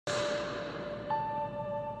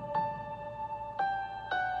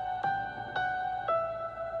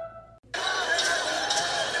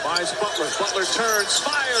finds Butler. Butler turns,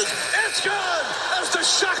 fires. It's good! As the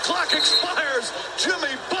shot clock expires,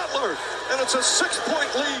 Jimmy Butler, and it's a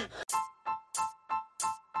 6-point lead.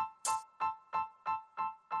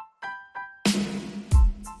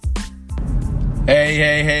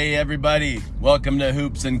 Hey, everybody. Welcome to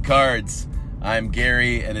Hoops and Cards. I'm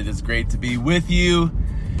Gary, and it is great to be with you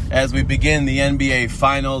as we begin the NBA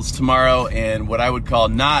Finals tomorrow and what I would call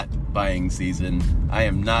not buying season. I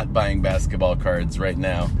am not buying basketball cards right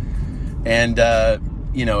now. And,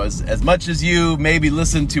 as much as you maybe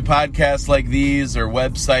listen to podcasts like these or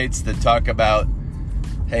websites that talk about,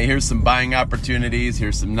 hey, here's some buying opportunities,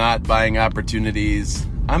 here's some not buying opportunities,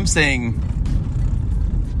 I'm saying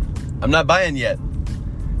I'm not buying yet.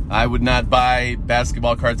 I would not buy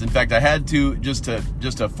basketball cards. In fact, I had to, just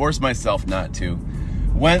to force myself not to,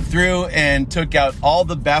 went through and took out all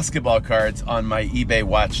the basketball cards on my eBay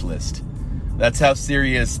watch list. That's how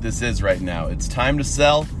serious this is right now. It's time to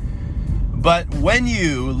sell. But when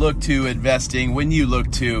you look to investing, when you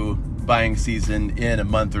look to buying season in a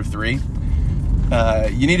month or three,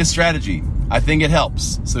 you need a strategy. I think it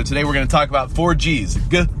helps. So today we're going to talk about 4 Gs.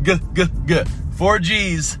 4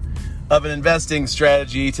 Gs of an investing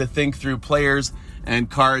strategy to think through players and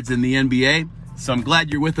cards in the NBA. So I'm glad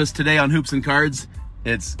you're with us today on Hoops and Cards.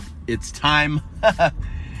 It's time.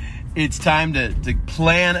 It's time to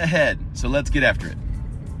plan ahead. So let's get after it.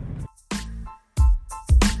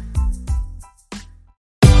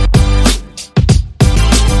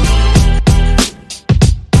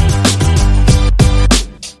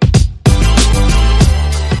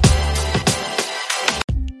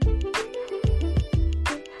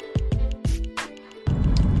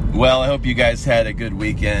 Well, I hope you guys had a good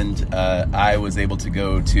weekend. I was able to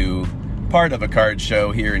go to part of a card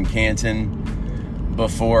show here in Canton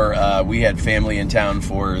before we had family in town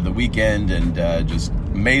for the weekend, and just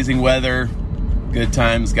amazing weather, good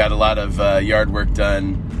times, got a lot of yard work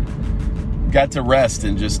done, got to rest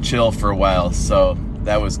and just chill for a while, so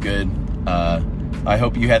that was good. I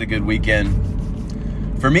hope you had a good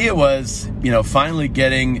weekend. For me, it was, finally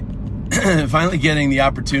getting the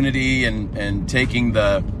opportunity and taking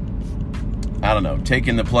the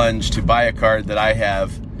plunge to buy a card that I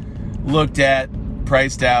have looked at,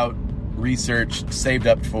 priced out, researched, saved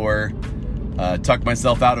up for, talked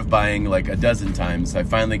myself out of buying like a dozen times. I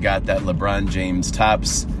finally got that LeBron James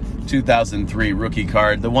Topps 2003 rookie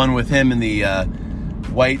card, the one with him in the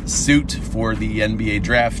white suit for the NBA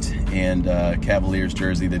draft and Cavaliers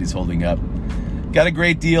jersey that he's holding up. Got a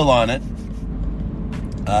great deal on it.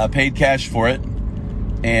 Paid cash for it.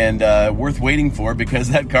 And worth waiting for because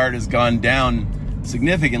that card has gone down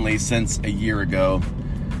significantly since a year ago.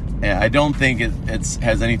 And I don't think it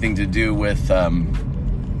has anything to do with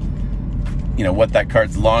what that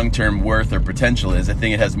card's long-term worth or potential is. I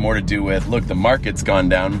think it has more to do with, look, the market's gone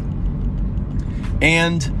down,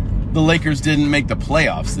 and the Lakers didn't make the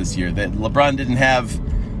playoffs this year. That LeBron didn't have,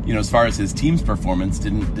 as far as his team's performance,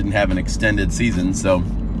 didn't have an extended season. So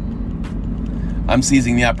I'm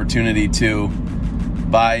seizing the opportunity to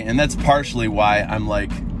buy, and that's partially why I'm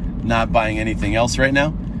not buying anything else right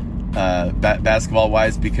now, basketball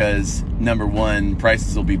wise, because number one,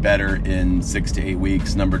 prices will be better in 6 to 8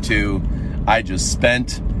 weeks. Number two, I just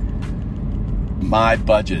spent my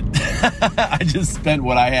budget. I just spent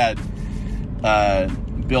what I had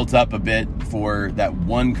built up a bit for that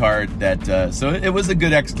one card that, so it was a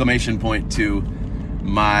good exclamation point to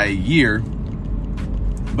my year,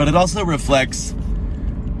 but it also reflects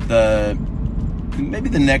maybe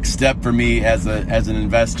the next step for me as an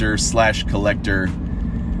investor / collector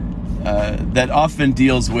that often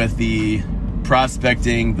deals with the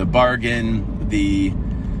prospecting, the bargain, the,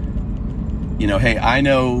 hey, I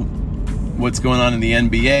know what's going on in the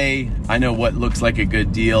NBA. I know what looks like a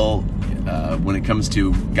good deal when it comes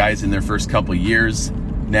to guys in their first couple years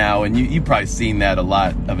now. And you've probably seen that a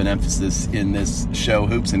lot of an emphasis in this show,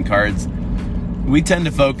 Hoops and Cards. We tend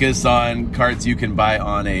to focus on cards you can buy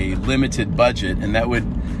on a limited budget, and that would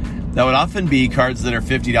often be cards that are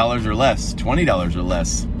 $50 or less, $20 or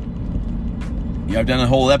less. I've done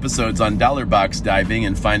whole episodes on dollar box diving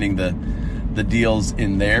and finding the deals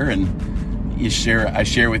in there, and I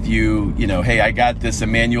share with you, hey, I got this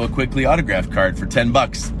Emmanuel Quickley autograph card for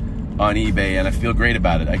 $10 on eBay, and I feel great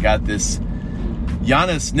about it. I got this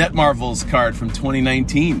Giannis Netmarvels card from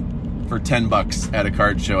 2019 for $10 at a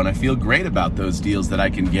card show, and I feel great about those deals that I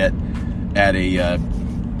can get at a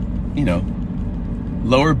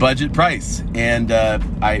lower budget price. And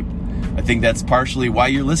I think that's partially why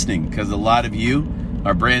you're listening, because a lot of you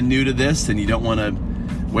are brand new to this and you don't want to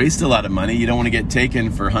waste a lot of money. You don't want to get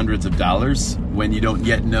taken for hundreds of dollars when you don't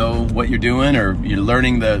yet know what you're doing, or you're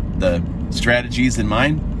learning the strategies in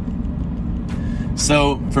mind.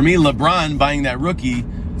 So for me, LeBron buying that rookie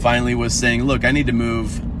finally was saying, look, I need to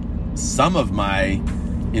move some of my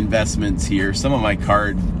investments here, some of my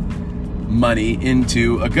card money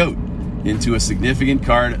into a GOAT, into a significant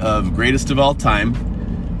card of greatest of all time,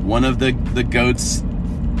 one of the GOATs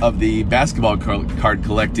of the basketball card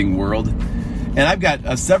collecting world. And I've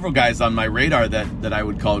got several guys on my radar that I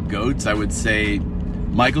would call GOATs. I would say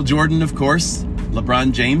Michael Jordan, of course,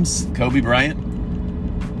 LeBron James, Kobe Bryant,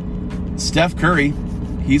 Steph Curry.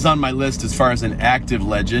 He's on my list as far as an active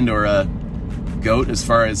legend or a GOAT as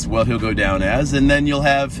far as what he'll go down as. And then you'll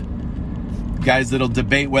have guys that'll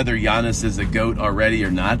debate whether Giannis is a GOAT already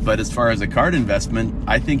or not. But as far as a card investment,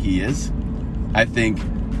 I think he is. I think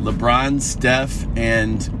LeBron, Steph,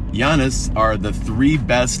 and Giannis are the three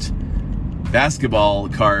best basketball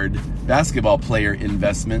player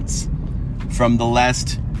investments from the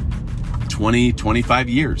last 20, 25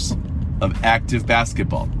 years of active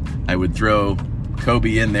basketball. I would throw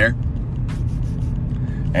Kobe in there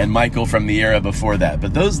and Michael from the era before that.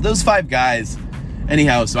 But those five guys,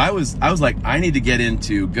 anyhow, so I was like, I need to get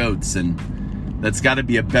into GOATs, and that's got to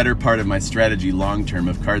be a better part of my strategy long term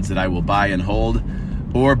of cards that I will buy and hold,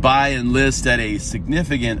 or buy and list at a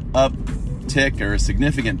significant uptick or a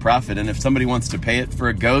significant profit. And if somebody wants to pay it for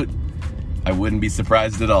a GOAT, I wouldn't be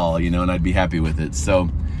surprised at all, and I'd be happy with it. So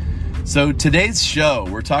today's show,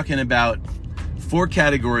 we're talking about 4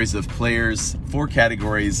 categories of players, 4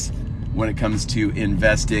 categories when it comes to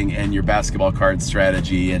investing and your basketball card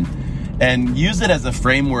strategy, and use it as a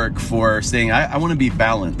framework for saying, I want to be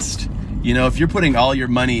balanced. If you're putting all your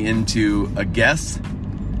money into a guess,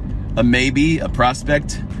 a maybe, a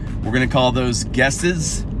prospect, we're going to call those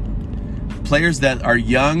guesses. Players that are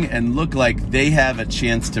young and look like they have a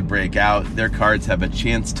chance to break out, their cards have a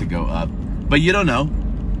chance to go up, but you don't know.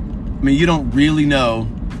 You don't really know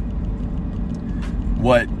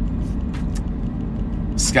what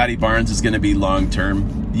Scotty Barnes is going to be long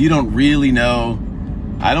term. You don't really know.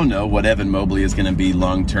 I don't know what Evan Mobley is going to be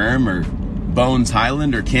long term, or Bones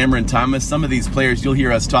Highland, or Cameron Thomas. Some of these players you'll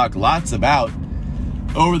hear us talk lots about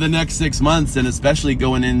over the next 6 months, and especially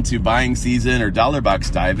going into buying season or dollar box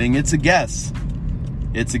diving. It's a guess.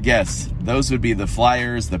 It's a guess. Those would be the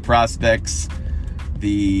flyers, the prospects,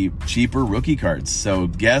 the cheaper rookie cards. So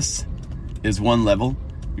guess is one level.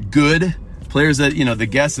 Good players that, the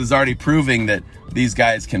guess is already proving that these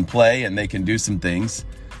guys can play and they can do some things,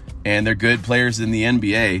 and they're good players in the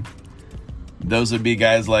NBA. Those would be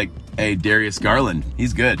guys like, hey, Darius Garland,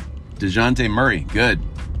 he's good. DeJounte Murray, good.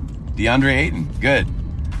 DeAndre Ayton, good.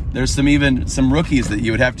 There's some rookies that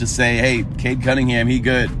you would have to say, hey, Cade Cunningham, he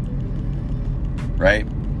good, right?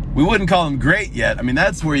 We wouldn't call him great yet.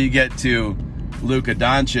 That's where you get to Luka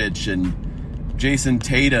Doncic and Jason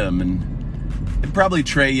Tatum and probably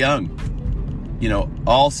Trae Young.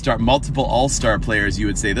 Multiple all-star players, you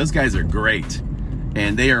would say those guys are great,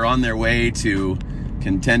 and they are on their way to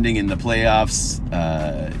contending in the playoffs.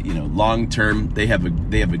 Long term, they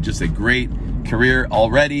have just a great career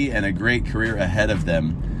already and a great career ahead of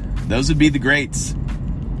them. Those would be the greats,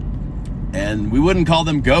 and we wouldn't call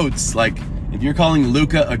them GOATs. Like if you're calling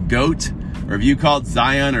Luka a GOAT, or if you called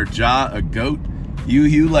Zion or Ja a GOAT,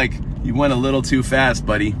 you went a little too fast,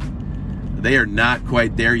 buddy. They are not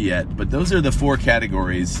quite there yet, but those are the 4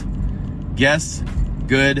 categories: guess,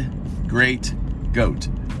 good, great, GOAT.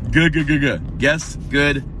 Good. Guess,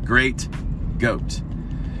 good, great, GOAT.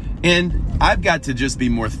 And I've got to just be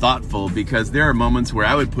more thoughtful, because there are moments where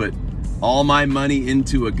I would put all my money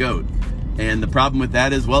into a GOAT. And the problem with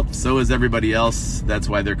that is, well, so is everybody else. That's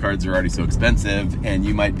why their cards are already so expensive, and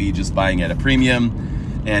you might be just buying at a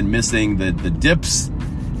premium and missing the dips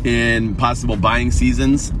in possible buying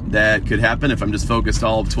seasons that could happen if I'm just focused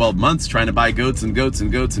all of 12 months trying to buy GOATs and GOATs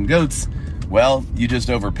and GOATs and GOATs. Well, you just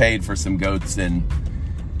overpaid for some GOATs in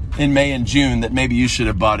May and June that maybe you should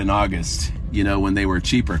have bought in August, when they were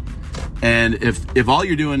cheaper. And if all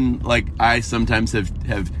you're doing, like I sometimes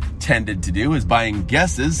have tended to do, is buying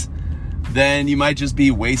guesses, then you might just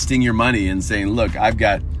be wasting your money and saying, look, I've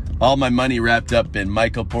got all my money wrapped up in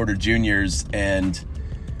Michael Porter Jr.'s and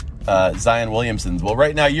Zion Williamson's. Well,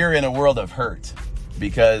 right now you're in a world of hurt,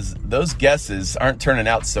 because those guesses aren't turning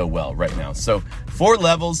out so well right now. So 4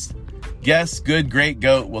 levels: guess, good, great,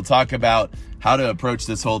 GOAT. We'll talk about how to approach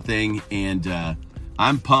this whole thing, and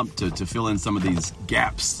I'm pumped to fill in some of these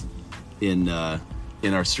gaps in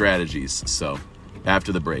our strategies. So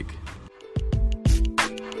after the break.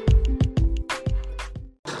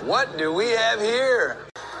 What do we have here?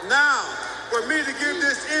 Now, for me to give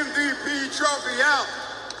this MVP trophy out,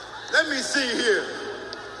 let me see here.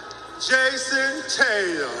 Jason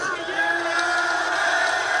Tatum.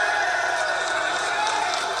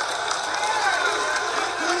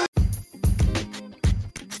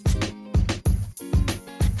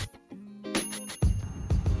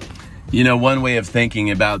 You know, one way of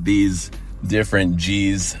thinking about these different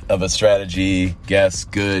G's of a strategy, guess,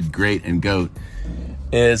 good, great, and GOAT,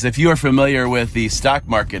 is if you are familiar with the stock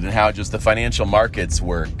market and how just the financial markets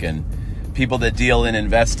work and people that deal in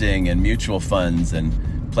investing and mutual funds and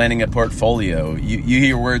planning a portfolio, you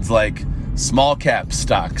hear words like small cap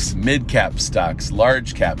stocks, mid cap stocks,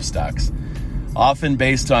 large cap stocks, often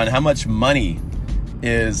based on how much money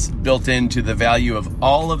is built into the value of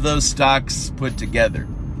all of those stocks put together.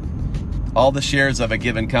 All the shares of a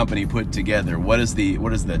given company put together. What is the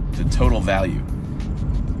total value?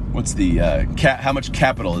 What's the how much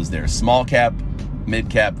capital is there? Small cap, mid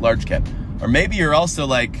cap, large cap. Or maybe you're also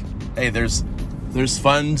like, hey, there's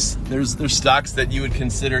funds, there's stocks that you would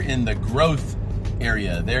consider in the growth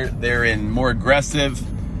area. They're in more aggressive,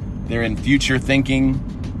 they're in future thinking.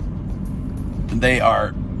 They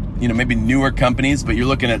are, maybe newer companies, but you're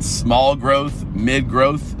looking at small growth, mid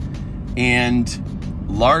growth, and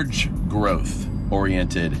large growth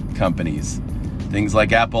oriented companies. Things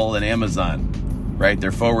like Apple and Amazon, right?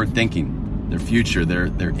 They're forward thinking, they're future,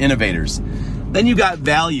 they're innovators. Then you got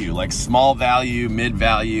value, like small value, mid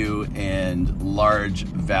value, and large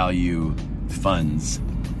value funds.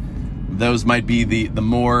 Those might be the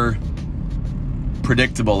more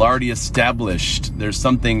predictable, already established. There's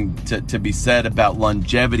something to be said about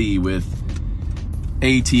longevity with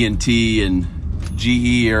AT&T and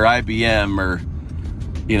GE or IBM or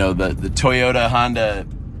the Toyota, Honda,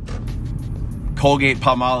 Colgate,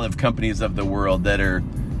 Palmolive companies of the world that are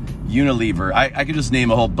Unilever. I could just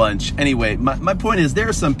name a whole bunch. Anyway, my point is there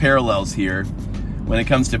are some parallels here when it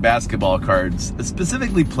comes to basketball cards,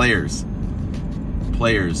 specifically players,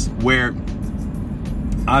 where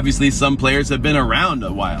obviously some players have been around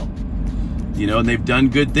a while, and they've done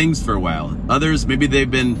good things for a while. Others, maybe they've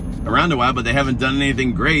been around a while, but they haven't done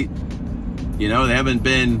anything great. They haven't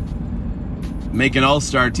been making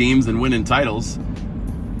all-star teams and winning titles.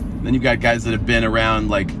 Then you've got guys that have been around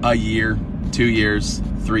like a year, 2 years,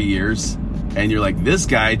 3 years, and you're like, this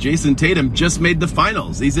guy, Jason Tatum, just made the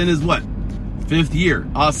finals. He's in his, 5th year.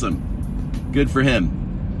 Awesome. Good for him.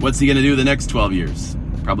 What's he going to do the next 12 years?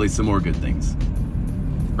 Probably some more good things,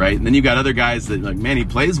 right? And then you've got other guys that, like, man, he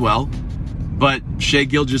plays well, but Shai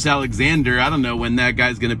Gilgeous-Alexander, I don't know when that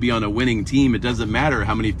guy's going to be on a winning team. It doesn't matter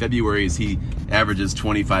how many Februaries he averages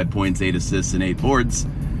 25 points, 8 assists, and 8 boards.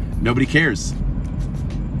 Nobody cares.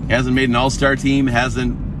 Hasn't made an all-star team,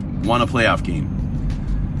 hasn't won a playoff game.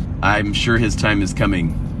 I'm sure his time is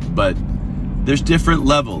coming, but there's different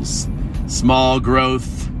levels. Small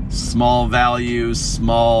growth, small value,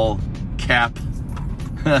 small cap,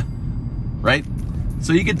 right?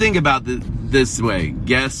 So you can think about this way.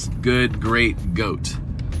 Guess, good, great, GOAT.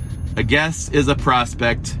 A guess is a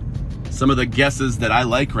prospect. Some of the guesses that I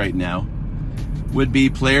like right now would be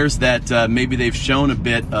players that maybe they've shown a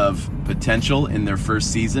bit of potential in their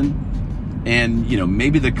first season. And,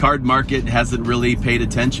 maybe the card market hasn't really paid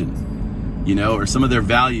attention, or some of their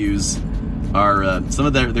values are, some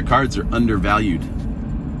of their cards are undervalued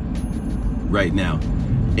right now.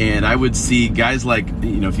 And I would see guys like,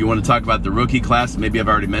 if you want to talk about the rookie class, maybe I've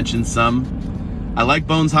already mentioned some. I like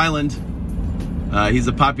Bones Highland. He's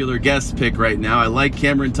a popular guest pick right now. I like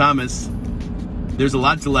Cameron Thomas. There's a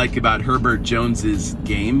lot to like about Herbert Jones's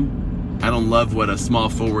game. I don't love what a small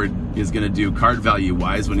forward is going to do card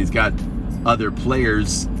value-wise when he's got other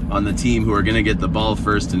players on the team who are going to get the ball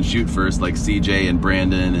first and shoot first, like CJ and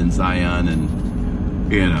Brandon and Zion and,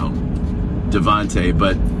 Devontae.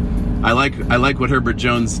 But I like what Herbert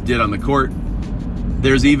Jones did on the court.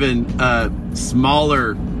 There's even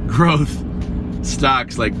smaller growth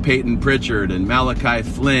stocks like Peyton Pritchard and Malachi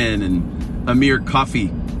Flynn and Amir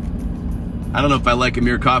Coffey. I don't know if I like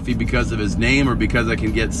Amir Coffey because of his name or because I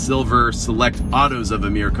can get silver select autos of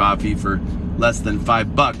Amir Coffey for less than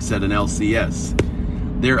 $5 at an LCS.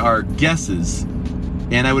 There are guesses,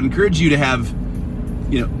 and I would encourage you to have,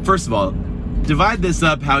 first of all, divide this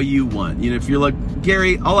up how you want. If you're like,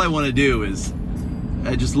 Gary, all I want to do is,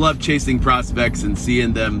 I just love chasing prospects and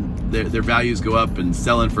seeing them, their values go up and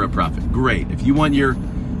selling for a profit. Great. If you want your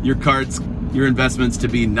cards, your investments to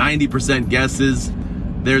be 90% guesses,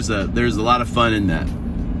 there's a lot of fun in that.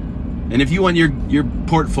 And if you want your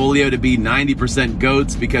portfolio to be 90%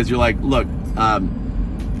 GOATs because you're like, look, I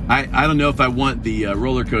don't know if I want the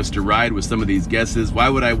roller coaster ride with some of these guesses. Why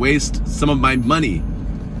would I waste some of my money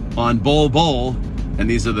on Bowl? And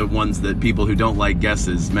these are the ones that people who don't like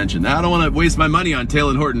guesses mention. I don't want to waste my money on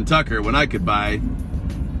Talen Horton-Tucker when I could buy,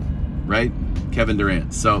 right, Kevin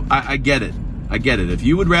Durant. So I get it. If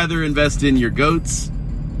you would rather invest in your GOATs,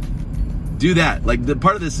 do that. Like, the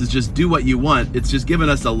part of this is just do what you want. It's just giving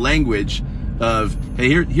us a language of,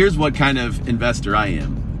 hey, here's what kind of investor I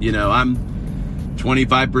am. You know, I'm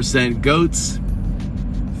 25% goats,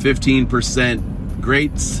 15%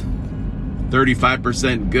 greats,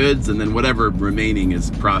 35% goods, and then whatever remaining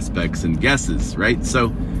is prospects and guesses, right? So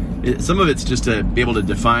some of it's just to be able to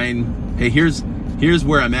define, hey, here's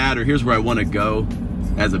where I'm at, or here's where I want to go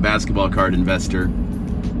as a basketball card investor.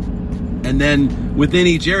 And then within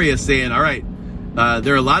each area saying, all right,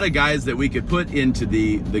 there are a lot of guys that we could put into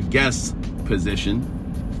the guess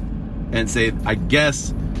position and say, I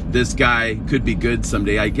guess this guy could be good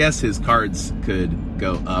someday. I guess his cards could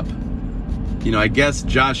go up. You know, I guess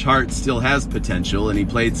Josh Hart still has potential, and he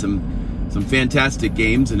played some fantastic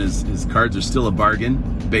games, and his cards are still a bargain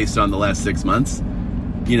based on the last 6 months.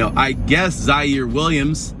 You know, I guess Zaire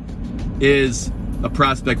Williams is a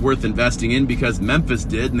prospect worth investing in because Memphis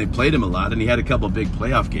did, and they played him a lot, and he had a couple big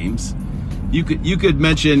playoff games. You could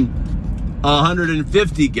mention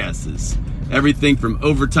 150 guesses. Everything from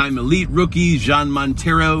overtime elite rookie Jean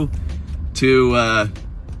Montero to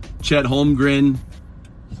Chet Holmgren,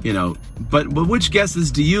 you know. But which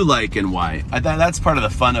guesses do you like and why? That's part of the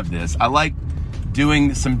fun of this. I like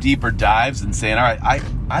doing some deeper dives and saying, all right,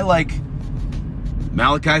 I like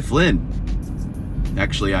Malachi Flynn.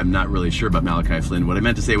 Actually, I'm not really sure about Malachi Flynn. What I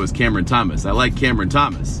meant to say was Cameron Thomas. I like Cameron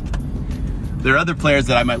Thomas. There are other players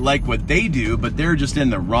that I might like what they do, but they're just in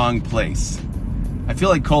the wrong place. I feel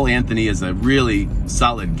like Cole Anthony is a really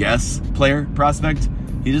solid guess player prospect.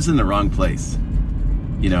 He's just in the wrong place.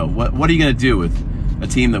 You know, what are you going to do with a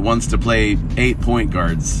team that wants to play 8 point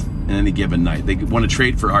guards in any given night? They want to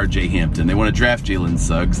trade for RJ Hampton. They want to draft Jalen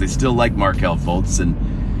Suggs. They still like Markelle Fultz.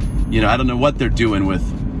 And, you know, I don't know what they're doing with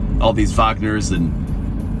all these Wagners.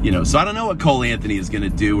 And, you know, so I don't know what Cole Anthony is going to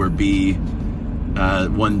do or be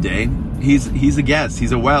one day. He's a guess.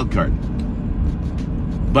 He's a wild card.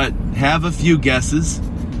 But have a few guesses.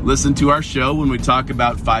 Listen to our show when we talk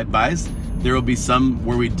about 5-buys. There will be some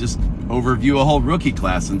where we just overview a whole rookie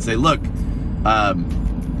class and say, look,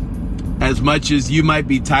 as much as you might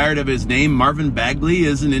be tired of his name, Marvin Bagley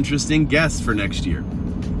is an interesting guess for next year.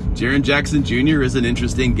 Jaren Jackson Jr. is an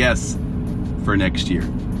interesting guess for next year.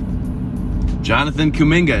 Jonathan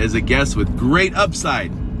Kuminga is a guess with great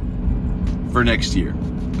upside for next year.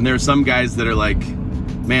 And there are some guys that are like,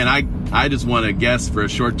 man, I just want to guess for a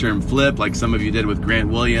short-term flip, like some of you did with Grant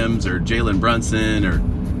Williams or Jalen Brunson or,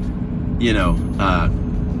 you know,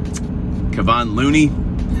 Kevon Looney.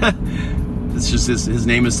 It's just his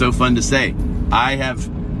name is so fun to say. I have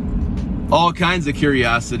all kinds of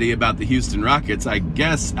curiosity about the Houston Rockets. I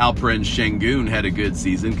guess Alperen Şengün had a good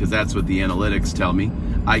season because that's what the analytics tell me.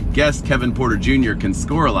 I guess Kevin Porter Jr. can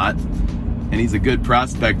score a lot, and he's a good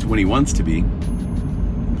prospect when he wants to be.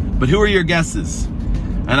 But who are your guesses?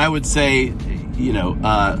 And I would say, you know,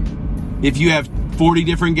 if you have 40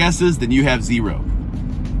 different guesses, then you have 0.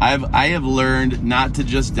 I have learned not to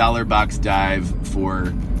just dollar box dive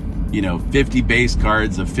for, you know, 50 base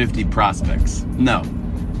cards of 50 prospects. No.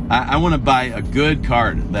 I want to buy a good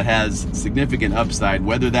card that has significant upside,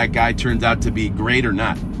 whether that guy turns out to be great or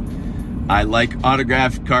not. I like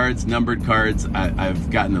autographed cards, numbered cards.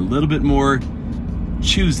 I've gotten a little bit more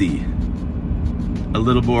choosy, a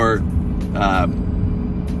little more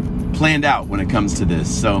planned out when it comes to this.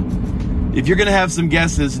 So if you're going to have some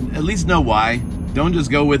guesses, at least know why. Don't just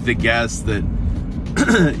go with the guess that,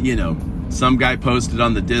 you know, some guy posted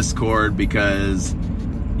on the Discord because,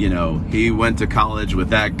 you know, he went to college with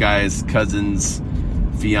that guy's cousin's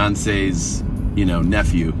fiance's, you know,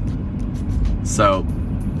 nephew. So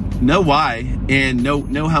know why and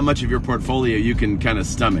know how much of your portfolio you can kind of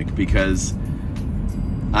stomach, because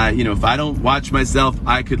you know, if I don't watch myself,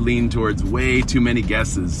 I could lean towards way too many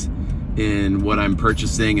guesses in what I'm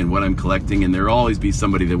purchasing and what I'm collecting, and there'll always be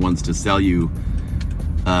somebody that wants to sell you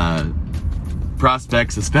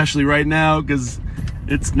prospects, especially right now because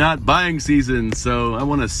it's not buying season, so I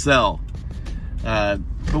want to sell. But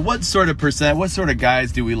what sort of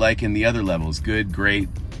guys do we like in the other levels? Good, great,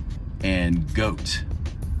 and GOAT.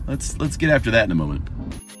 Let's get after that in a moment.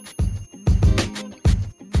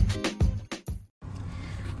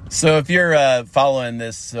 So if you're following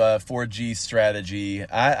this 4G strategy,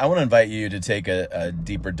 I want to invite you to take a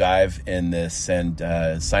deeper dive in this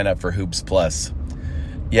and sign up for Hoops Plus.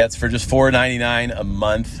 Yeah, it's for just $4.99 a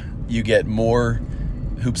month. You get more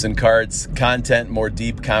Hoops and Cards content, more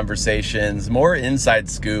deep conversations, more inside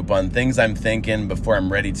scoop on things I'm thinking before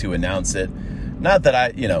I'm ready to announce it. Not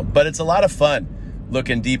that but it's a lot of fun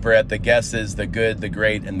looking deeper at the guesses, the good, the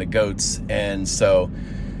great, and the GOATs. And so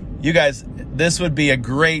you guys, this would be a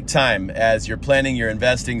great time as you're planning your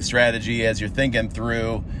investing strategy, as you're thinking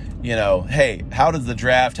through hey, how does the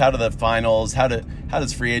draft, how do the finals, how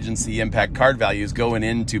does free agency impact card values going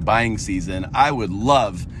into buying season? I would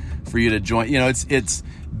love for you to join. It's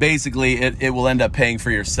basically, it will end up paying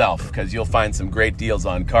for yourself because you'll find some great deals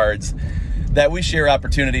on cards that we share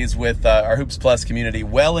opportunities with our Hoops Plus community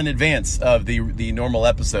well in advance of the normal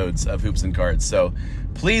episodes of Hoops and Cards. So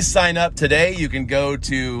please sign up today. You can go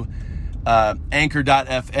to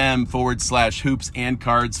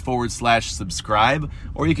anchor.fm/hoops-and-cards/subscribe,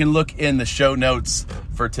 or you can look in the show notes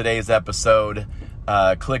for today's episode,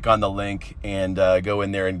 click on the link, and go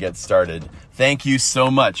in there and get started. Thank you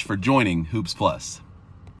so much for joining Hoops Plus.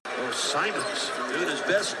 Oh, Simons doing his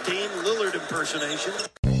best Dame Lillard impersonation.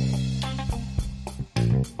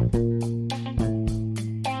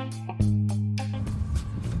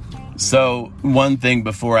 So one thing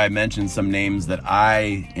before I mention some names that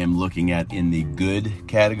I am looking at in the good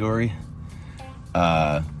category,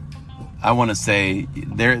 I want to say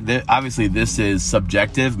obviously this is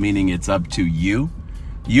subjective, meaning it's up to you.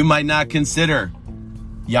 You might not consider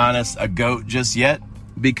Giannis a GOAT just yet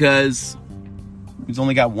because he's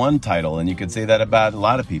only got one title, and you could say that about a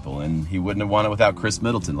lot of people, and he wouldn't have won it without Chris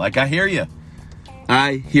Middleton. Like, I hear ya.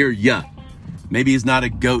 Maybe he's not a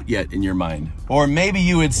GOAT yet in your mind. Or maybe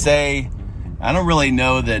you would say, I don't really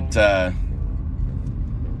know that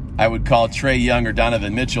I would call Trae Young or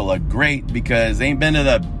Donovan Mitchell a great because they ain't been to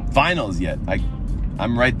the finals yet.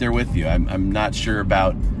 I'm right there with you. I'm not sure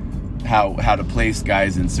about how to place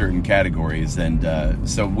guys in certain categories. And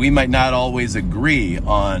so we might not always agree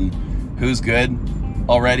on who's good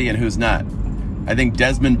already and who's not. I think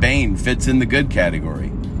Desmond Bane fits in the good category.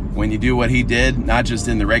 When you do what he did, not just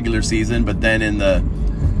in the regular season, but then in the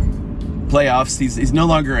playoffs, he's no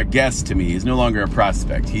longer a guest to me. He's no longer a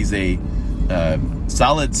prospect. He's a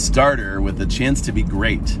solid starter with a chance to be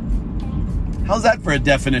great. How's that for a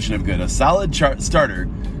definition of good? A solid starter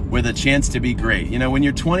with a chance to be great. When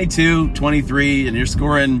you're 22, 23, and you're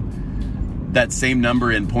scoring that same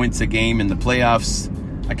number in points a game in the playoffs,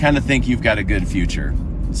 I kind of think you've got a good future.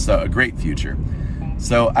 So a great future.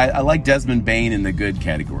 So I like Desmond Bane in the good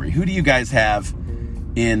category. Who do you guys have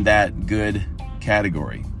in that good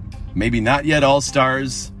category? Maybe not yet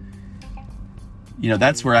all-stars.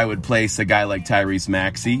 That's where I would place a guy like Tyrese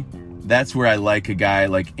Maxey. That's where I like a guy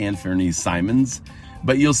like Anthony Simons.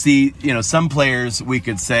 But you'll see, some players we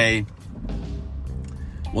could say,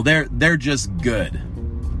 well, they're just good.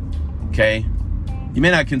 Okay? You may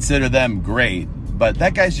not consider them great, but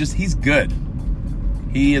that guy's he's good.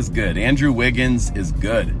 He is good. Andrew Wiggins is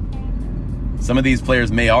good. Some of these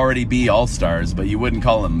players may already be all-stars, but you wouldn't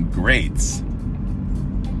call them greats.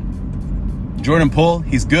 Jordan Poole,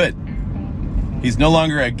 he's good. He's no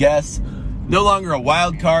longer a guess, no longer a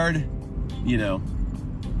wild card,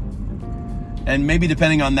 And maybe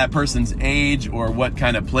depending on that person's age or what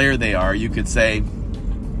kind of player they are, you could say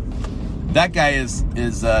that guy is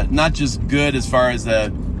not just good as far as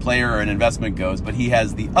a player or an investment goes, but he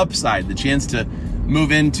has the upside, the chance to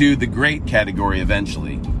move into the great category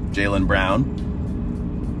eventually. Jaylen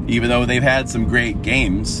Brown, even though they've had some great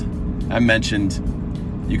games, I mentioned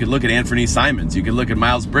you could look at Anthony Simons, you could look at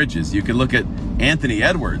Miles Bridges, you could look at Anthony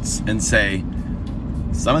Edwards and say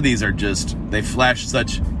some of these are they flash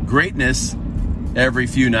such greatness every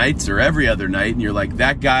few nights or every other night, and you're like,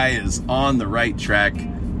 that guy is on the right track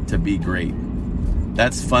to be great.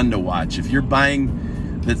 That's fun to watch. If you're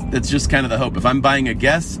buying, that's just kind of the hope. If I'm buying a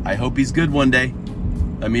guess, I hope he's good one day.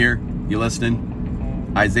 Amir, you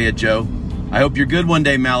listening? Isaiah Joe, I hope you're good one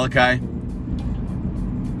day, Malachi.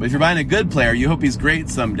 But if you're buying a good player, you hope he's great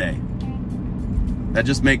someday. That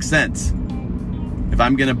just makes sense. If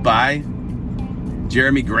I'm going to buy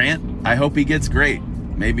Jeremy Grant, I hope he gets great.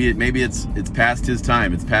 Maybe it's past his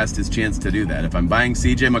time. It's past his chance to do that. If I'm buying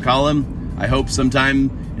CJ McCollum, I hope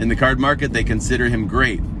sometime in the card market they consider him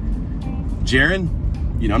great. Jaren,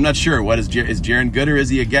 I'm not sure. Is Jaren good or is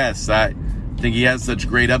he a guess? I think he has such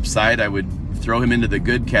great upside. I would throw him into the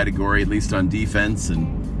good category, at least on defense,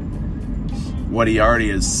 and what he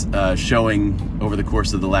already is showing over the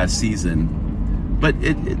course of the last season. But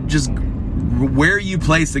it just where you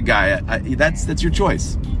place a guy, that's your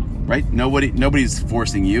choice, right? Nobody's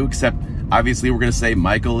forcing you, except obviously we're going to say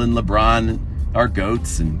Michael and LeBron are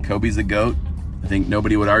GOATs and Kobe's a GOAT. I think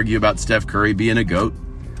nobody would argue about Steph Curry being a GOAT.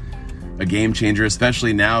 A game changer,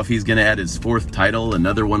 especially now if he's going to add his fourth title,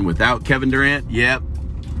 another one without Kevin Durant. Yep,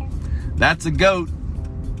 that's a GOAT.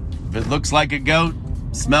 If it looks like a GOAT,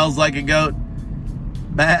 smells like a GOAT,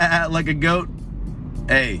 like a GOAT,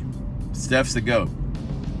 hey, Steph's a GOAT.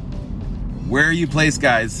 Where you place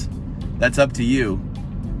guys, that's up to you.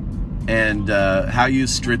 And how you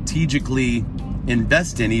strategically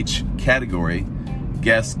invest in each category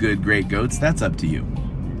guess, good, great, goats, that's up to you.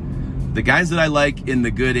 The guys that I like in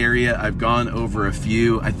the good area, I've gone over a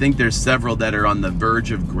few. I think there's several that are on the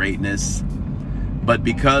verge of greatness, but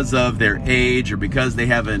because of their age or because they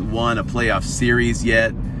haven't won a playoff series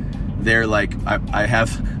yet, they're like, I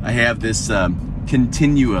have this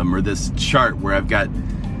continuum or this chart where I've got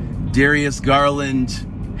Darius Garland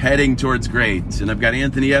heading towards great, and I've got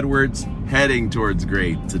Anthony Edwards heading towards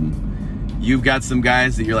great, and you've got some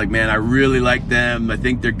guys that you're like, man, I really like them, I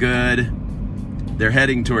think they're good, they're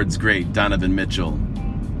heading towards great. Donovan Mitchell.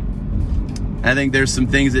 I think there's some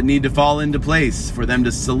things that need to fall into place for them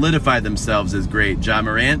to solidify themselves as great. Ja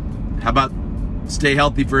Morant, how about stay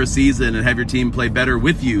healthy for a season and have your team play better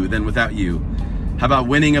with you than without you? How about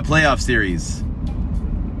winning a playoff series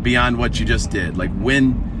beyond what you just did? Like,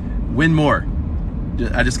 win more.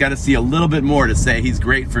 I just got to see a little bit more to say he's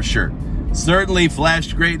great for sure. Certainly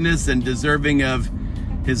flashed greatness and deserving of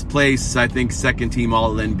his place, I think, second team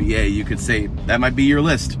All-NBA. You could say that might be your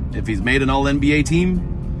list. If he's made an All-NBA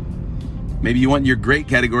team, maybe you want your great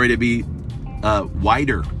category to be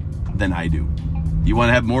wider than I do. You want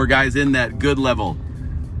to have more guys in that good level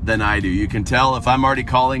than I do. You can tell if I'm already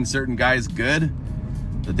calling certain guys good,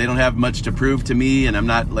 that they don't have much to prove to me, and I'm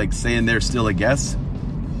not like saying they're still a guess.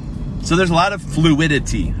 So there's a lot of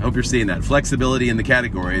fluidity. I hope you're seeing that. Flexibility in the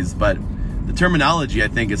categories, but the terminology I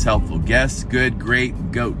think is helpful. Guess, good,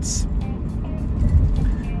 great, goats.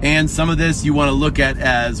 And some of this you want to look at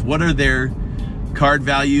as what are their card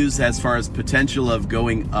values as far as potential of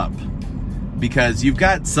going up. Because you've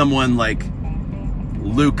got someone like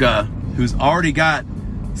Luka who's already got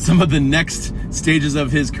some of the next stages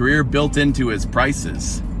of his career built into his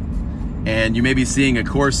prices. And you may be seeing a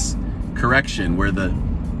course correction where the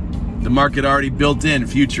market already built in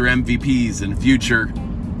future MVPs and future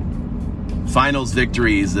finals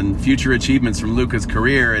victories and future achievements from Luka's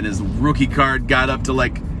career, and his rookie card got up to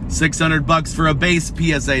like $600 for a base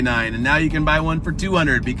PSA 9, and now you can buy one for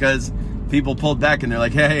 $200 because people pulled back and they're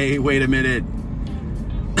like, hey, wait a minute.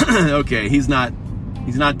 Okay, he's not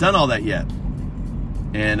done all that yet.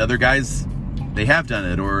 And other guys, they have done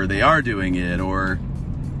it, or they are doing it, or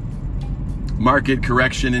market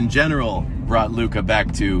correction in general brought Luka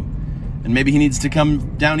back to, and maybe he needs to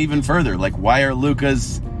come down even further. Like, why are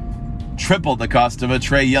Luka's triple the cost of a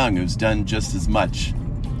Trae Young who's done just as much?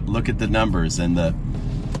 Look at the numbers and the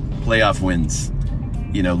playoff wins.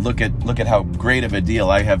 You know, look at how great of a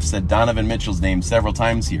deal. I have said Donovan Mitchell's name several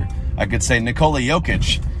times here. I could say Nikola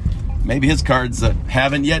Jokic. Maybe his cards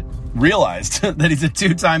haven't yet realized that he's a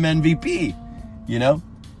two-time MVP. You know,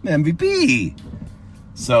 MVP.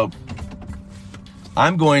 So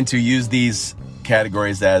I'm going to use these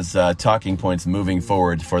categories as talking points moving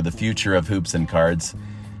forward for the future of hoops and cards.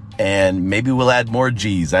 And maybe we'll add more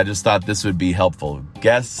G's. I just thought this would be helpful.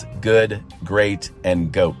 Guess, good, great,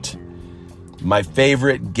 and GOAT. My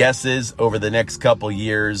favorite guesses over the next couple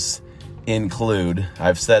years include,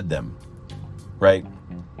 I've said them, right?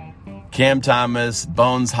 Cam Thomas,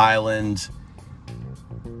 Bones Highland,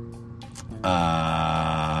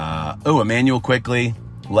 Emmanuel Quickley,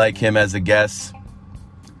 like him as a guess.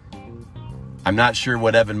 I'm not sure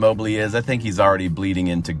what Evan Mobley is. I think he's already bleeding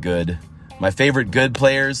into good. My favorite good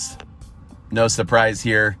players, no surprise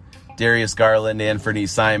here, Darius Garland, Anthony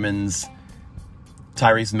Simons,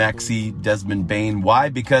 Tyrese Maxey, Desmond Bane. Why?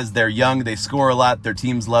 Because they're young, they score a lot, their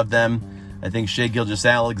teams love them. I think Shai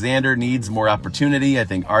Gilgeous-Alexander needs more opportunity. I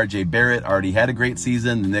think RJ Barrett already had a great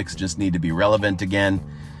season. The Knicks just need to be relevant again.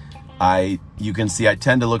 You can see I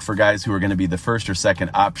tend to look for guys who are going to be the first or second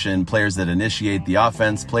option, players that initiate the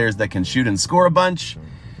offense, players that can shoot and score a bunch,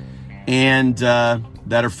 and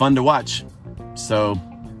that are fun to watch. So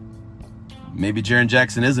maybe Jaren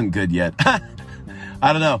Jackson isn't good yet.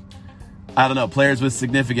 I don't know. Players with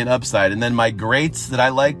significant upside. And then my greats that I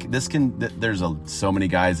like, there's so many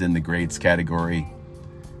guys in the greats category,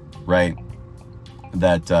 right?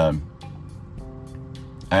 That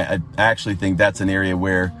I actually think that's an area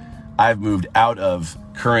where I've moved out of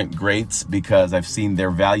current greats because I've seen their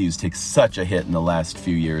values take such a hit in the last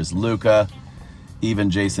few years. Luka, even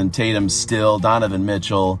Jason Tatum still, Donovan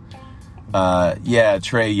Mitchell,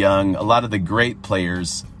 Trae Young. A lot of the great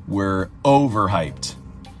players were overhyped.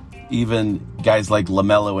 Even guys like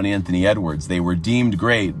LaMelo and Anthony Edwards, they were deemed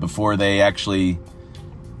great before they actually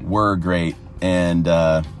were great. And,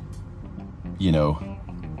 the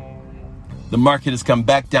market has come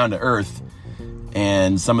back down to earth,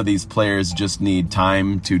 and some of these players just need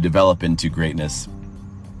time to develop into greatness.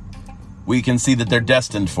 We can see that they're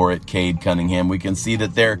destined for it, Cade Cunningham. We can see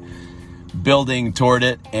that they're building toward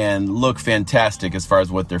it and look fantastic as far as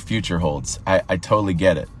what their future holds. I totally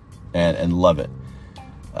get it and love it.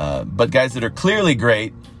 But guys that are clearly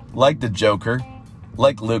great, like the Joker,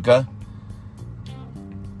 like Luka,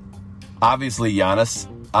 obviously Giannis,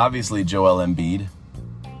 obviously Joel Embiid,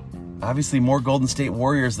 obviously more Golden State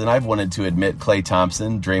Warriors than I've wanted to admit, Klay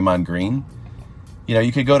Thompson, Draymond Green. You know,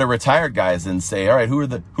 you could go to retired guys and say, all right, who are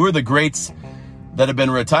the greats that have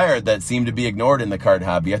been retired that seem to be ignored in the card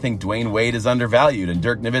hobby? I think Dwayne Wade is undervalued, and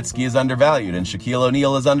Dirk Nowitzki is undervalued, and Shaquille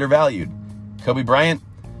O'Neal is undervalued. Kobe Bryant,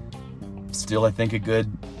 still I think a good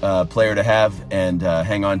player to have and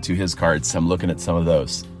hang on to his cards. I'm looking at some of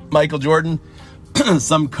those. Michael Jordan,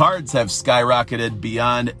 some cards have skyrocketed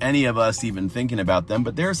beyond any of us even thinking about them,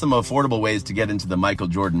 but there are some affordable ways to get into the Michael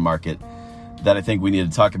Jordan market that I think we need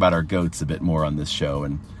to talk about our GOATs a bit more on this show,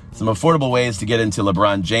 and some affordable ways to get into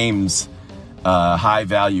LeBron James high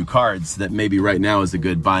value cards that maybe right now is a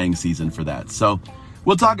good buying season for that. So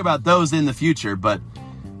we'll talk about those in the future, but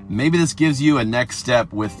maybe this gives you a next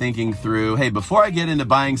step with thinking through, hey, before I get into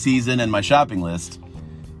buying season and my shopping list,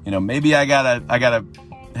 you know, maybe I gotta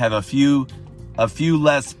have a few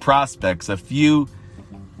less prospects, a few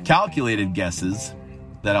calculated guesses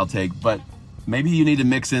that I'll take, but maybe you need to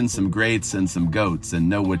mix in some greats and some GOATs and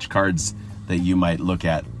know which cards that you might look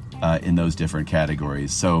at in those different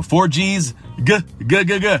categories. So 4G's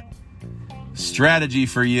strategy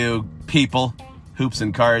for you people, hoops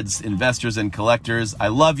and cards, investors and collectors. I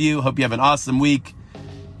love you. Hope you have an awesome week.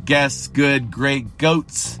 Guess good, great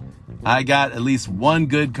GOATs. I got at least one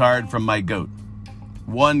good card from my GOAT.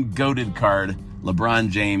 One GOATed card,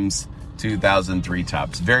 LeBron James, 2003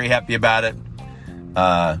 Topps. Very happy about it.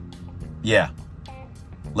 Yeah.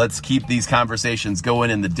 Let's keep these conversations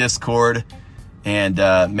going in the Discord, and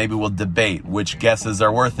maybe we'll debate which guesses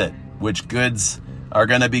are worth it, which goods are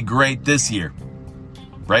going to be great this year,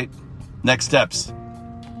 right? Next steps.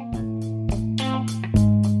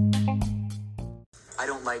 I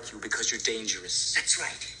don't like you because you're dangerous. That's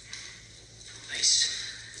right. Nice,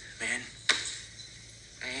 man.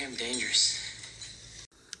 I am dangerous.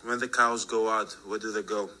 When the cows go out, where do they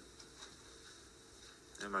go?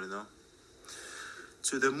 Anybody know?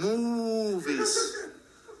 To the movies.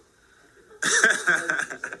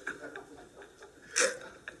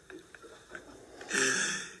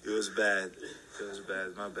 It was bad.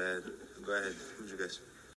 My bad. Go ahead. Who's you guys?